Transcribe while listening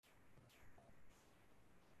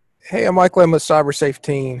Hey, I'm Michael. I'm with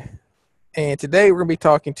CyberSafe and today we're going to be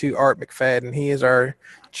talking to Art McFadden. He is our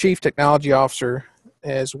Chief Technology Officer,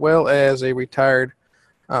 as well as a retired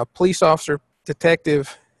police officer,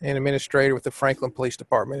 detective, and administrator with the Franklin Police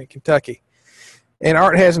Department in Kentucky. And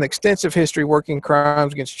Art has an extensive history working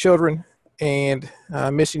crimes against children and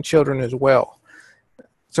missing children as well.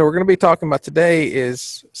 So we're going to be talking about today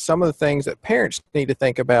is some of the things that parents need to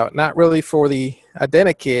think about, not really for the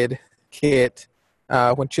Identikid kit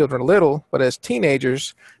when children are little, but as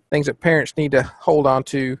teenagers, things that parents need to hold on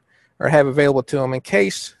to or have available to them in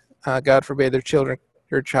case, God forbid,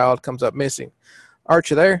 their child comes up missing. Art,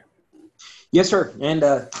 you there? Yes, sir. And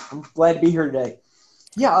I'm glad to be here today.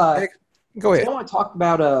 Yeah, Go today ahead. I want to talk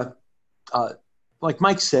about, like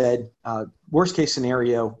Mike said, worst case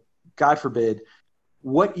scenario, God forbid,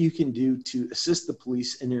 what you can do to assist the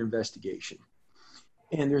police in their investigation.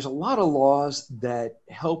 And there's a lot of laws that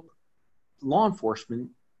help law enforcement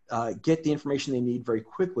get the information they need very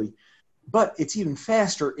quickly, but it's even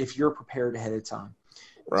faster if you're prepared ahead of time. So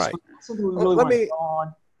Right. that's something we Well, really let want to me go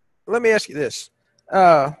on. let me ask you this.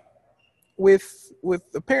 Uh, with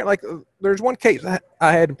a parent, like there's one case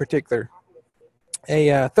I had in particular.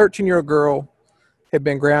 A 13-year-old girl had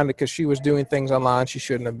been grounded because she was doing things online she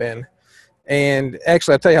shouldn't have been. And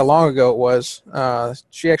actually, I'll tell you how long ago it was.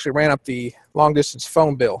 She actually ran up the long distance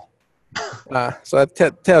phone bill. So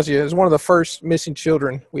that tells you it was one of the first missing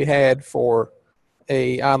children we had for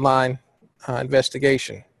a online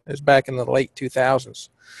investigation. It was back in the late 2000s.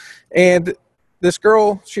 And this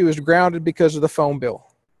girl, she was grounded because of the phone bill.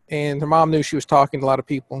 And her mom knew she was talking to a lot of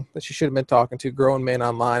people that she should have been talking to, grown men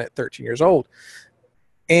online at 13 years old.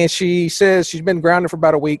 And she says she's been grounded for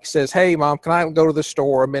about a week. Says, "Hey, mom, can I go to the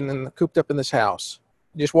store? I've been cooped up in this house.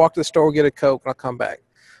 Just walk to the store, get a Coke, and I'll come back."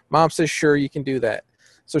 Mom says, "Sure, you can do that."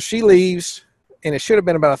 So she leaves, and it should have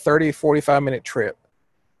been about a 30, 45-minute trip.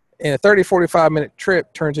 And a 30, 45-minute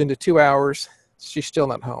trip turns into 2 hours. She's still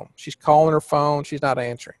not home. She's calling her phone. She's not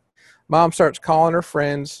answering. Mom starts calling her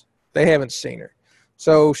friends. They haven't seen her.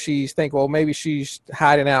 So she's thinking, well, maybe she's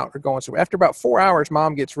hiding out or going somewhere. After about 4 hours,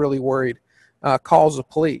 mom gets really worried, calls the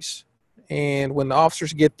police. And when the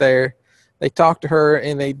officers get there, they talk to her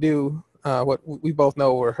and they do what we both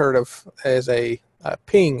know or heard of as a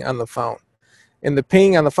ping on the phone. And the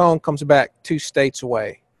ping on the phone comes back 2 states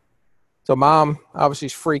away. So mom obviously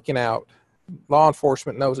is freaking out. Law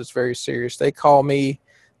enforcement knows it's very serious. They call me,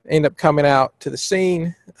 end up coming out to the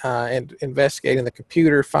scene and investigating the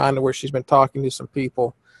computer, finding where she's been talking to some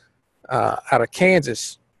people out of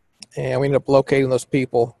Kansas. And we ended up locating those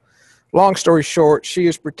people. Long story short, she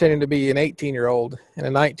was pretending to be an 18-year-old, and a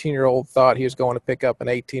 19-year-old thought he was going to pick up an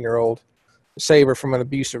 18-year-old to save her from an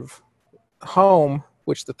abusive home,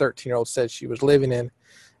 which the 13-year-old said she was living in,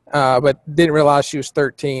 but didn't realize she was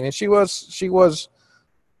 13. And she was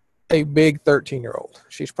a big 13-year-old.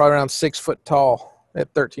 She's probably around 6 foot tall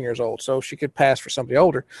at 13 years old, so she could pass for somebody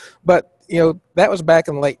older. But that was back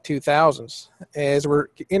in the late 2000s. As we're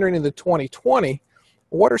entering into 2020,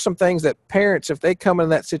 what are some things that parents, if they come in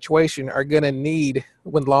that situation, are going to need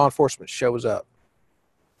when law enforcement shows up?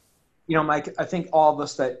 Mike, I think all of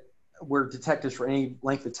us that were detectives for any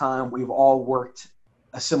length of time, we've all worked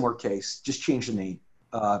a similar case, just change the name.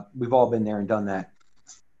 We've all been there and done that.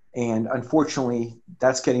 And unfortunately,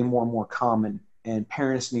 that's getting more and more common, and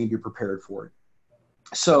parents need to be prepared for it.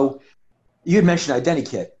 So you had mentioned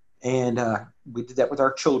IdentiKit, and we did that with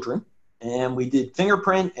our children. And we did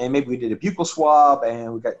fingerprint, and maybe we did a buccal swab,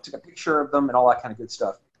 and we took a picture of them and all that kind of good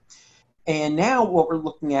stuff. And now what we're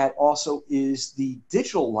looking at also is the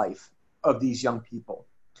digital life of these young people.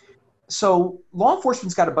 So law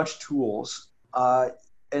enforcement's got a bunch of tools,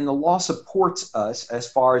 and the law supports us as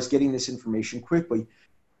far as getting this information quickly,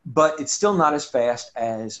 but it's still not as fast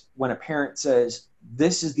as when a parent says,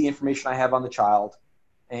 this is the information I have on the child,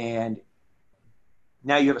 and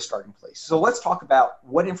now you have a starting place. So let's talk about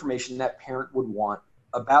what information that parent would want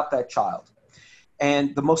about that child.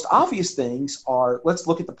 And the most obvious things are, let's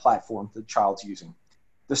look at the platform the child's using.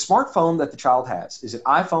 The smartphone that the child has, is it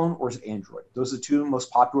iPhone or is it Android? Those are the two most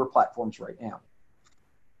popular platforms right now.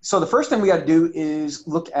 So the first thing we got to do is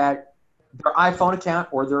look at their iPhone account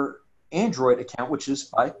or their Android account, which is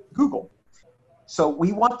by Google. So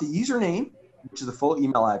we want the username, which is the full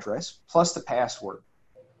email address, plus the password.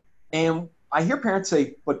 And I hear parents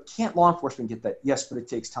say, but can't law enforcement get that? Yes, but it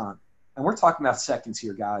takes time. And we're talking about seconds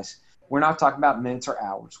here, guys. We're not talking about minutes or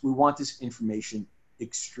hours. We want this information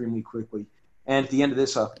extremely quickly. And at the end of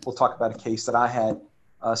this, we'll talk about a case that I had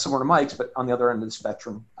similar to Mike's, but on the other end of the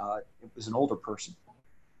spectrum, it was an older person,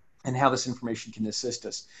 and how this information can assist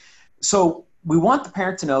us. So we want the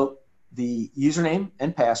parent to know the username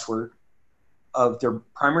and password, of their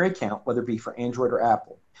primary account, whether it be for Android or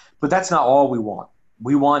Apple. But that's not all we want.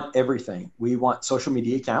 We want everything. We want social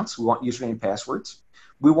media accounts. We want username and passwords.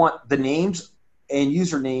 We want the names and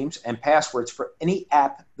usernames and passwords for any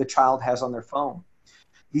app the child has on their phone.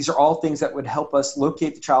 These are all things that would help us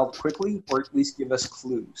locate the child quickly, or at least give us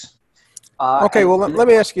clues. Okay, well, let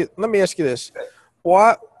me ask you this: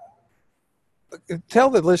 why? Tell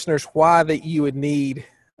the listeners why that you would need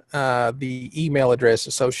the email address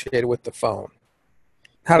associated with the phone.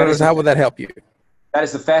 How would that help you? That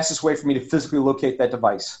is the fastest way for me to physically locate that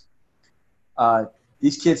device.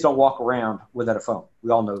 These kids don't walk around without a phone. We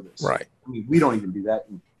all know this. Right. I mean, we don't even do that.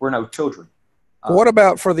 We're no children. What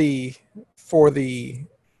about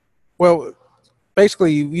well,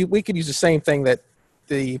 basically we could use the same thing that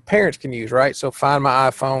the parents can use, right? So find my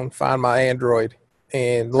iPhone, find my Android,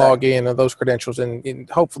 and log in on those credentials, and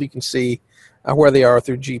hopefully you can see where they are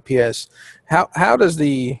through GPS. How does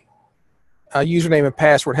the username and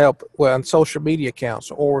password help on social media accounts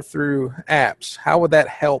or through apps? How would that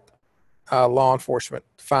help law enforcement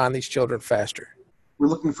find these children faster? We're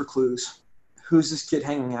looking for clues. Who's this kid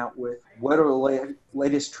hanging out with? What are the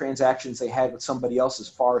latest transactions they had with somebody else as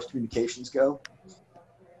far as communications go?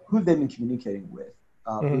 Who have they been communicating with?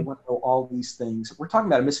 We want to know all these things. We're talking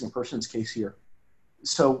about a missing persons case here.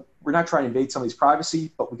 So we're not trying to invade somebody's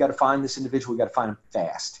privacy, but we got to find this individual. We got to find him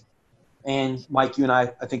fast. And Mike, you and I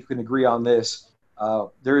think we can agree on this.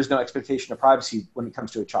 There is no expectation of privacy when it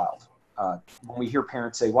comes to a child. When we hear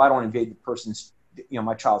parents say, well, I don't invade the person's,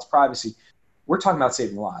 my child's privacy, we're talking about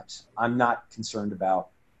saving lives. I'm not concerned about,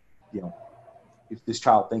 if this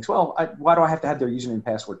child thinks, well, why do I have to have their username and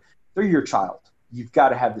password? They're your child. You've got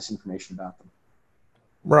to have this information about them.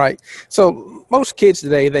 Right. So most kids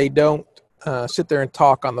today, they don't sit there and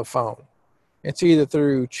talk on the phone. It's either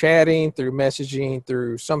through chatting, through messaging,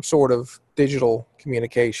 through some sort of digital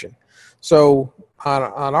communication. So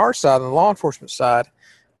on our side, on the law enforcement side,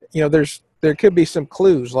 there could be some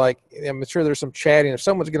clues. Like, I'm sure there's some chatting. If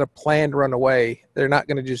someone's going to plan to run away, they're not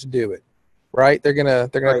going to just do it, right? They're gonna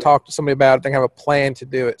Right. talk to somebody about it. They're gonna have a plan to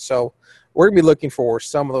do it. So we're gonna be looking for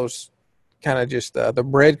some of those kind of just the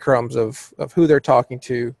breadcrumbs of who they're talking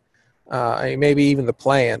to, and maybe even the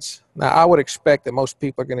plans. Now, I would expect that most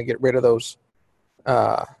people are going to get rid of those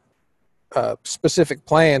specific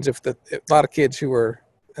plans if a lot of kids who are,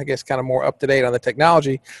 I guess, kind of more up to date on the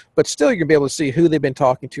technology, but still you're gonna be able to see who they've been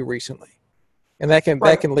talking to recently, and that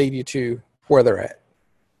can lead you to where they're at.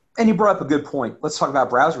 And you brought up a good point. Let's talk about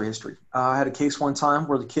browser history. I had a case one time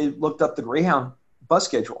where the kid looked up the Greyhound bus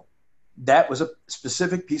schedule. That was a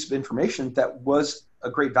specific piece of information that was a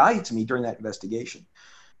great value to me during that investigation.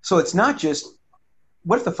 So it's not just,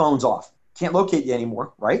 what if the phone's off? Can't locate you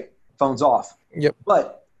anymore, right? Phone's off. Yep.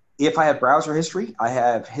 But if I have browser history, I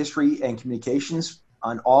have history and communications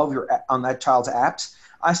on on that child's apps,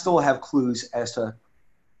 I still have clues as to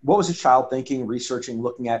what was the child thinking, researching,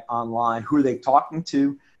 looking at online, who are they talking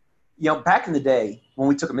to. Back in the day when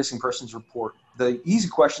we took a missing persons report, the easy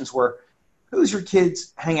questions were, who's your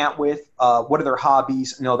kids hang out with? What are their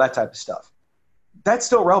hobbies? That type of stuff. That's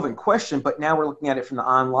still a relevant question, but now we're looking at it from the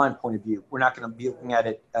online point of view. We're not going to be looking at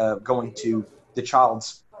it going to the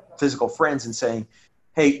child's physical friends and saying,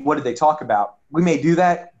 hey, what did they talk about? We may do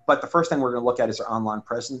that, but the first thing we're going to look at is their online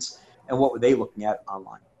presence and what were they looking at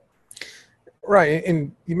online. Right,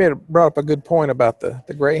 and you brought up a good point about the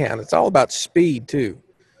Greyhound. It's all about speed too.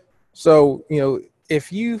 So,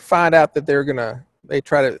 if you find out that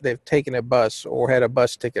they've taken a bus or had a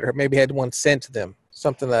bus ticket or maybe had one sent to them,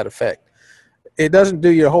 something to that effect, it doesn't do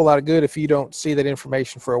you a whole lot of good if you don't see that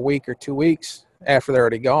information for a week or 2 weeks after they're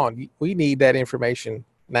already gone. We need that information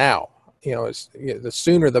now. The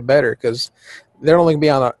sooner the better, because they're only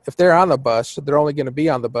going to be if they're on the bus, they're only going to be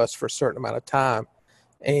on the bus for a certain amount of time.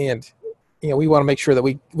 And, we want to make sure that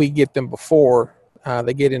we get them before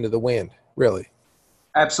they get into the wind, really.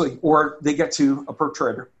 Absolutely. Or they get to a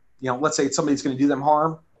perpetrator. Let's say it's somebody that's going to do them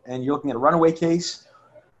harm, and you're looking at a runaway case,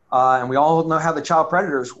 and we all know how the child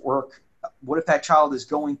predators work. What if that child is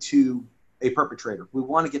going to a perpetrator? We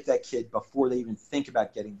want to get that kid before they even think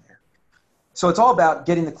about getting there. So it's all about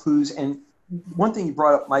getting the clues. And one thing you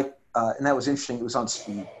brought up, Mike, and that was interesting, it was on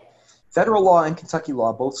speed. Federal law and Kentucky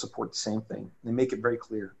law both support the same thing. They make it very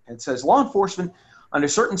clear. And it says law enforcement, under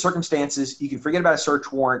certain circumstances, you can forget about a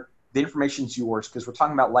search warrant. The information's yours, because we're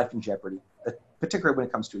talking about life in jeopardy, particularly when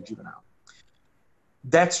it comes to a juvenile.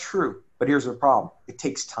 That's true, but here's the problem. It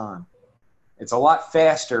takes time. It's a lot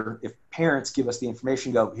faster if parents give us the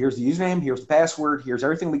information, go, here's the username, here's the password, here's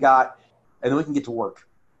everything we got, and then we can get to work.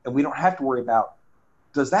 And we don't have to worry about,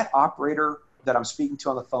 does that operator that I'm speaking to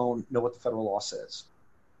on the phone know what the federal law says?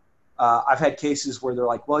 I've had cases where they're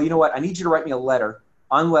like, well, you know what? I need you to write me a letter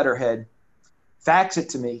on letterhead, fax it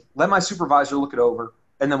to me, let my supervisor look it over,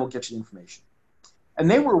 and then we'll get you the information. And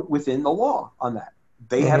they were within the law on that.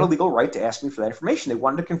 They had a legal right to ask me for that information. They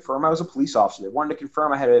wanted to confirm I was a police officer. They wanted to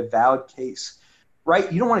confirm I had a valid case,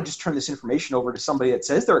 right? You don't want to just turn this information over to somebody that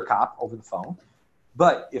says they're a cop over the phone.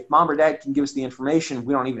 But if mom or dad can give us the information,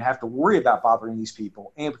 we don't even have to worry about bothering these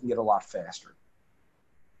people, and we can get a lot faster.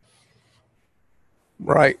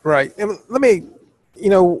 Right, right. And let me,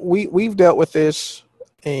 we've dealt with this,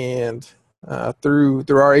 and through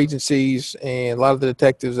our agencies and a lot of the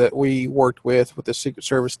detectives that we worked with the Secret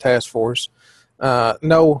Service Task Force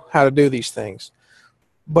know how to do these things.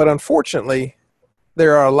 But unfortunately,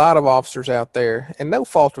 there are a lot of officers out there, and no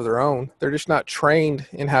fault of their own. They're just not trained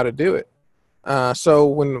in how to do it. So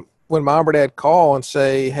when mom or dad call and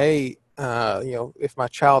say, "Hey, if my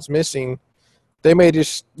child's missing," they may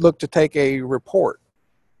just look to take a report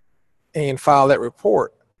and file that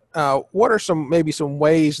report. What are some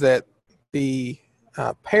ways that the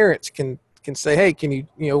parents can say, "Hey, can you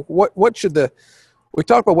what should we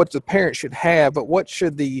talk about what the parents should have, but what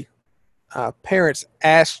should the parents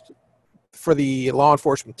ask for the law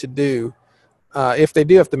enforcement to do if they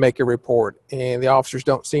do have to make a report and the officers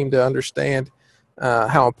don't seem to understand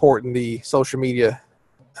how important the social media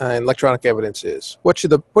and electronic evidence is? What should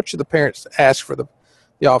the parents ask for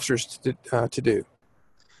the officers to do?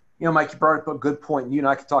 Mike, you brought up a good point. You and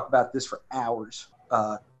I could talk about this for hours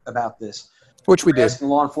about this. Which we did. Asking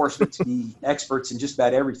law enforcement to be experts in just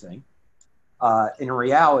about everything. In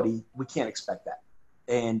reality, we can't expect that.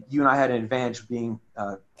 And you and I had an advantage of being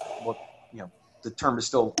the term is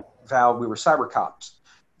still valid. We were cyber cops.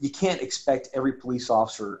 You can't expect every police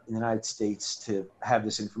officer in the United States to have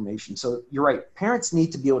this information. So you're right. Parents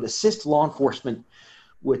need to be able to assist law enforcement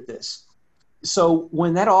with this. So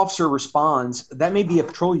when that officer responds, that may be a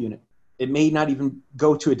patrol unit. It may not even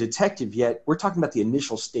go to a detective yet. We're talking about the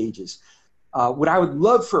initial stages. What I would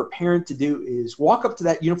love for a parent to do is walk up to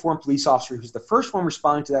that uniformed police officer who's the first one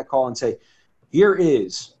responding to that call and say, here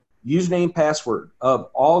is username, password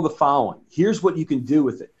of all the following. Here's what you can do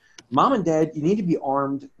with it. Mom and dad, you need to be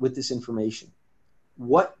armed with this information.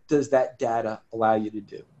 What does that data allow you to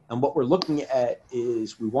do? And what we're looking at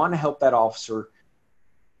is we want to help that officer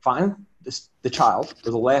find the child,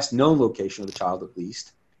 or the last known location of the child at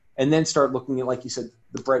least, and then start looking at, like you said,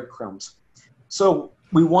 the breadcrumbs. So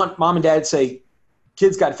we want mom and dad to say,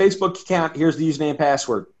 kid's got a Facebook account, here's the username and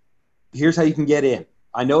password. Here's how you can get in.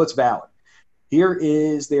 I know it's valid. Here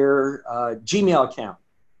is their Gmail account,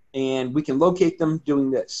 and we can locate them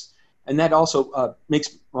doing this. And that also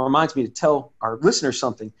reminds me to tell our listeners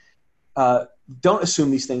something. Don't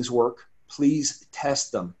assume these things work. Please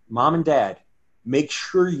test them. Mom and dad, make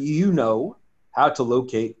sure you know how to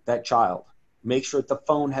locate that child. Make sure that the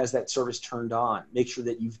phone has that service turned on. Make sure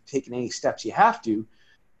that you've taken any steps you have to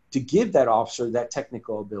give that officer that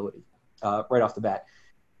technical ability right off the bat.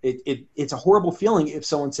 It's a horrible feeling if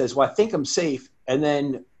someone says, well, I think I'm safe, and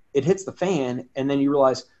then it hits the fan, and then you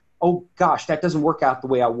realize, oh, gosh, that doesn't work out the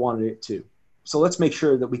way I wanted it to. So let's make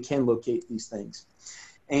sure that we can locate these things.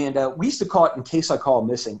 And we used to call it in case I call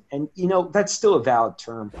missing. And, that's still a valid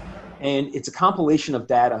term. And it's a compilation of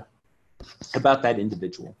data about that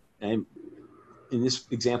individual. And in this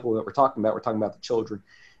example that we're talking about the children.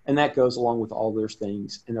 And that goes along with all their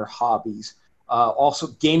things and their hobbies. Also,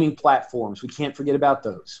 gaming platforms. We can't forget about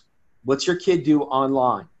those. What's your kid do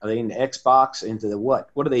online? Are they into Xbox? Into the what?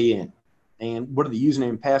 What are they in? And what are the username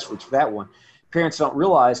and passwords for that one? Parents don't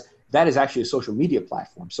realize that is actually a social media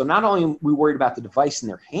platform. So not only are we worried about the device in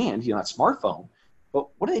their hand, that smartphone, but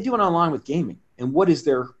what are they doing online with gaming? And what is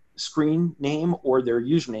their screen name or their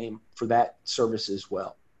username for that service as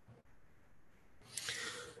well?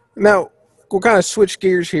 Now, we'll kind of switch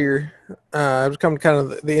gears here. I've come to kind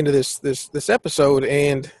of the end of this episode,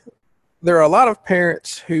 and there are a lot of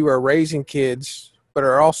parents who are raising kids, but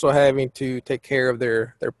are also having to take care of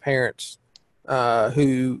their parents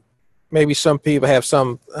who maybe some people have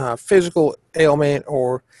some physical ailment,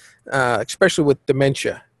 or especially with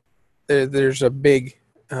dementia. There's a big,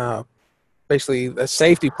 basically a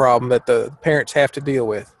safety problem that the parents have to deal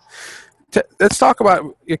with. Let's talk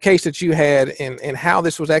about your case that you had and how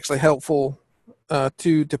this was actually helpful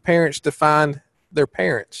to parents to find their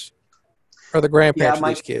parents or the grandparents of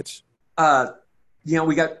these kids.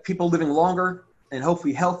 We got people living longer and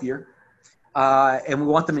hopefully healthier, and we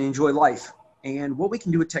want them to enjoy life. And what we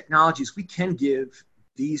can do with technology is we can give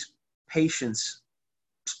these patients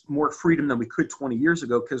more freedom than we could 20 years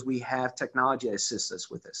ago because we have technology that assists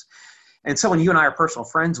us with this. And someone you and I are personal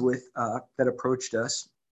friends with that approached us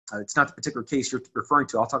It's not the particular case you're referring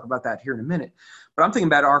to. I'll talk about that here in a minute. But I'm thinking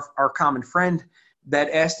about our common friend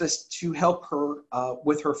that asked us to help her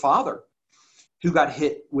with her father who got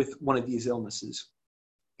hit with one of these illnesses.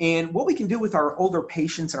 And what we can do with our older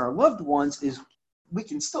patients and our loved ones is we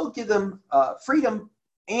can still give them freedom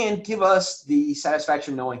and give us the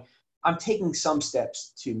satisfaction knowing I'm taking some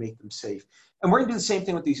steps to make them safe. And we're going to do the same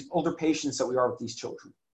thing with these older patients that we are with these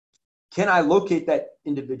children. Can I locate that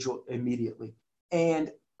individual immediately?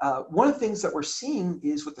 And one of the things that we're seeing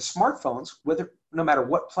is with the smartphones, no matter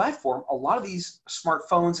what platform, a lot of these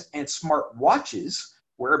smartphones and smart watches,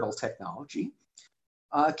 wearable technology,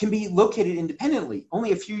 can be located independently.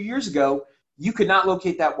 Only a few years ago, you could not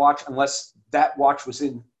locate that watch unless that watch was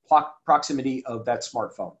in proximity of that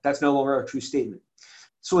smartphone. That's no longer a true statement.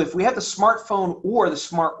 So if we have the smartphone or the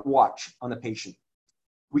smart watch on the patient,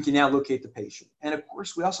 we can now locate the patient. And of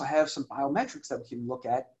course, we also have some biometrics that we can look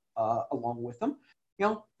at along with them.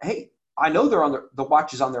 Hey, I know they're on the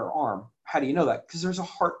watch is on their arm. How do you know that? Because there's a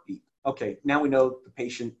heartbeat. Okay, now we know the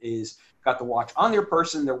patient is got the watch on their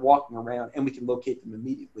person, they're walking around, and we can locate them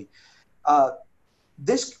immediately.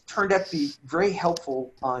 This turned out to be very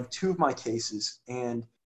helpful on two of my cases, and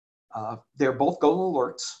they're both golden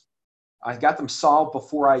alerts. I got them solved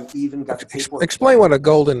before I even got the paperwork. Explain what a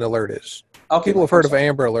golden alert is. Okay, people have heard of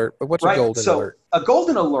Amber Alert, but what's a golden alert? A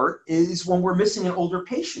golden alert is when we're missing an older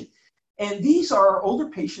patient. And these are older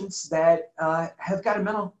patients that have got a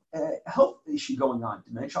mental health issue going on,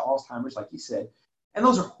 dementia, Alzheimer's, like you said. And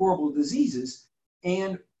those are horrible diseases.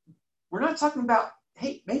 And we're not talking about,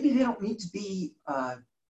 hey, maybe they don't need to be,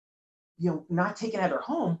 not taken out of their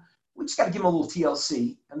home. We just got to give them a little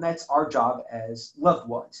TLC, and that's our job as loved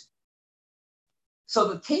ones. So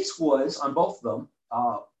the case was, on both of them,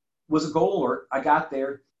 was a gold alert. I got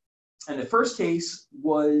there. And the first case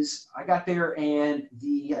was I got there and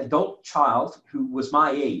the adult child who was my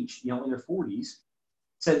age, in their 40s,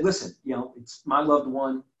 said, listen, it's my loved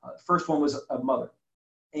one. First one was a mother.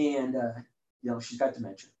 And, she's got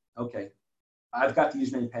dementia. Okay. I've got the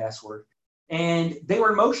username and password. And they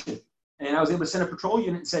were in motion. And I was able to send a patrol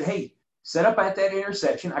unit and said, hey, set up at that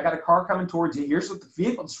intersection. I got a car coming towards you. Here's what the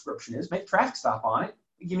vehicle description is. Make a traffic stop on it.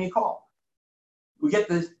 And give me a call. We get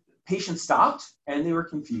the patient stopped, and they were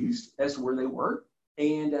confused as to where they were,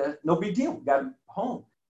 and no big deal. We got them home.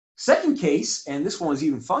 Second case, and this one was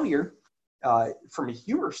even funnier from a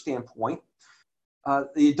humor standpoint,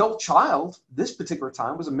 the adult child this particular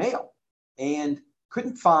time was a male and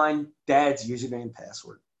couldn't find dad's username and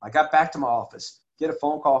password. I got back to my office, get a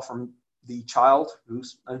phone call from the child,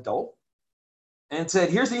 who's an adult, and said,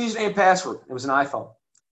 here's the username and password. It was an iPhone.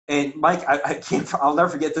 And Mike, I'll never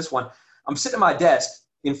forget this one. I'm sitting at my desk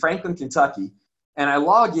in Franklin, Kentucky, and I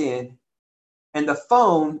log in, and the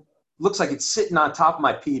phone looks like it's sitting on top of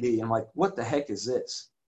my PD. I'm like, what the heck is this?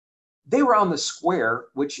 They were on the square,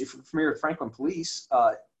 which, if you're familiar with Franklin Police,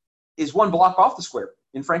 is one block off the square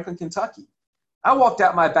in Franklin, Kentucky. I walked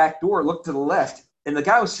out my back door, looked to the left, and the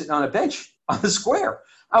guy was sitting on a bench on the square.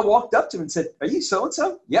 I walked up to him and said, are you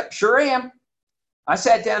so-and-so? Yep, sure am. I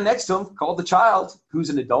sat down next to him, called the child,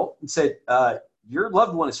 who's an adult, and said, your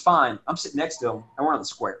loved one is fine. I'm sitting next to him, and we're on the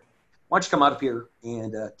square. Why don't you come out up here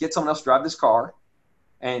and get someone else to drive this car,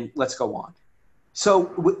 and let's go on.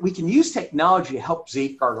 So we can use technology to help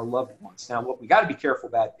safeguard our loved ones. Now, what we got to be careful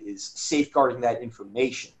about is safeguarding that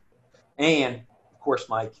information. And, of course,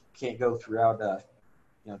 Mike, can't go throughout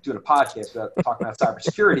doing a podcast without talking about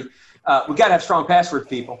cybersecurity. We got to have strong passwords,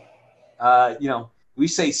 people. We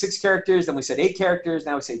say 6 characters, then we said 8 characters,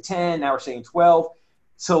 now we say 10, now we're saying 12.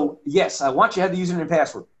 So, yes, I want you to have the username and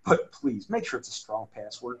password, but please make sure it's a strong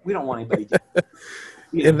password. We don't want anybody to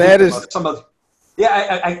and that is some of.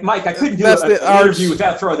 Yeah, Mike, I couldn't do an interview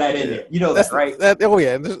without throwing that in there. You know that, right?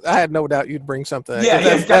 I had no doubt you'd bring something.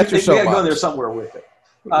 Yeah, we got to go there somewhere with it.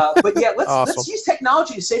 But yeah, let's use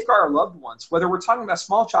technology to safeguard our loved ones, whether we're talking about a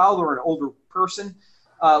small child or an older person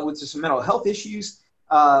with some mental health issues.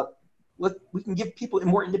 We can give people a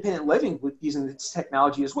more independent living with using this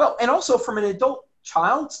technology as well. And also from an adult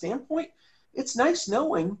child standpoint, it's nice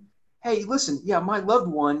knowing, hey, listen, yeah, my loved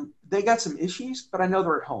one, they got some issues, but I know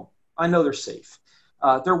they're at home. I know they're safe.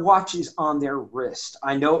 Their watch is on their wrist.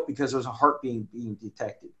 I know it because there's a heart being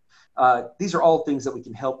detected. These are all things that we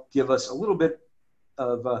can help give us a little bit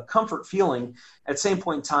of comfort feeling at the same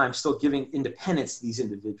point in time, still giving independence to these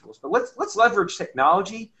individuals. But let's leverage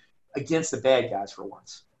technology against the bad guys for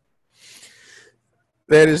once.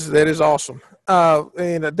 That is awesome.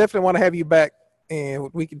 And I definitely want to have you back,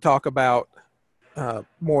 and we can talk about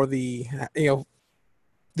more the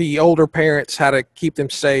older parents, how to keep them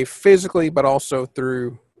safe physically, but also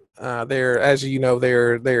through their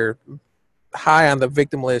high on the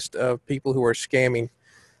victim list of people who are scamming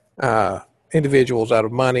individuals out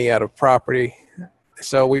of money, out of property.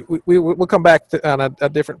 So we'll come back on a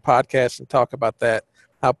different podcast and talk about that.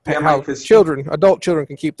 How Mike, adult children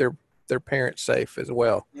can keep their parents safe as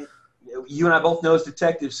well. You and I both know as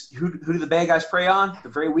detectives, who do the bad guys prey on? The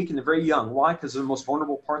very weak and the very young. Why? Because they're the most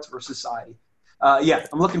vulnerable parts of our society.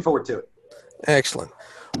 I'm looking forward to it. Excellent.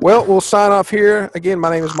 Well, we'll sign off here. Again, my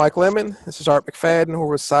name is Mike Lemon. This is Art McFadden. We're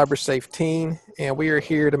with CyberSafe Teen, and we are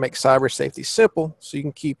here to make cyber safety simple so you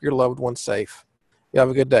can keep your loved ones safe. You have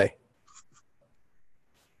a good day.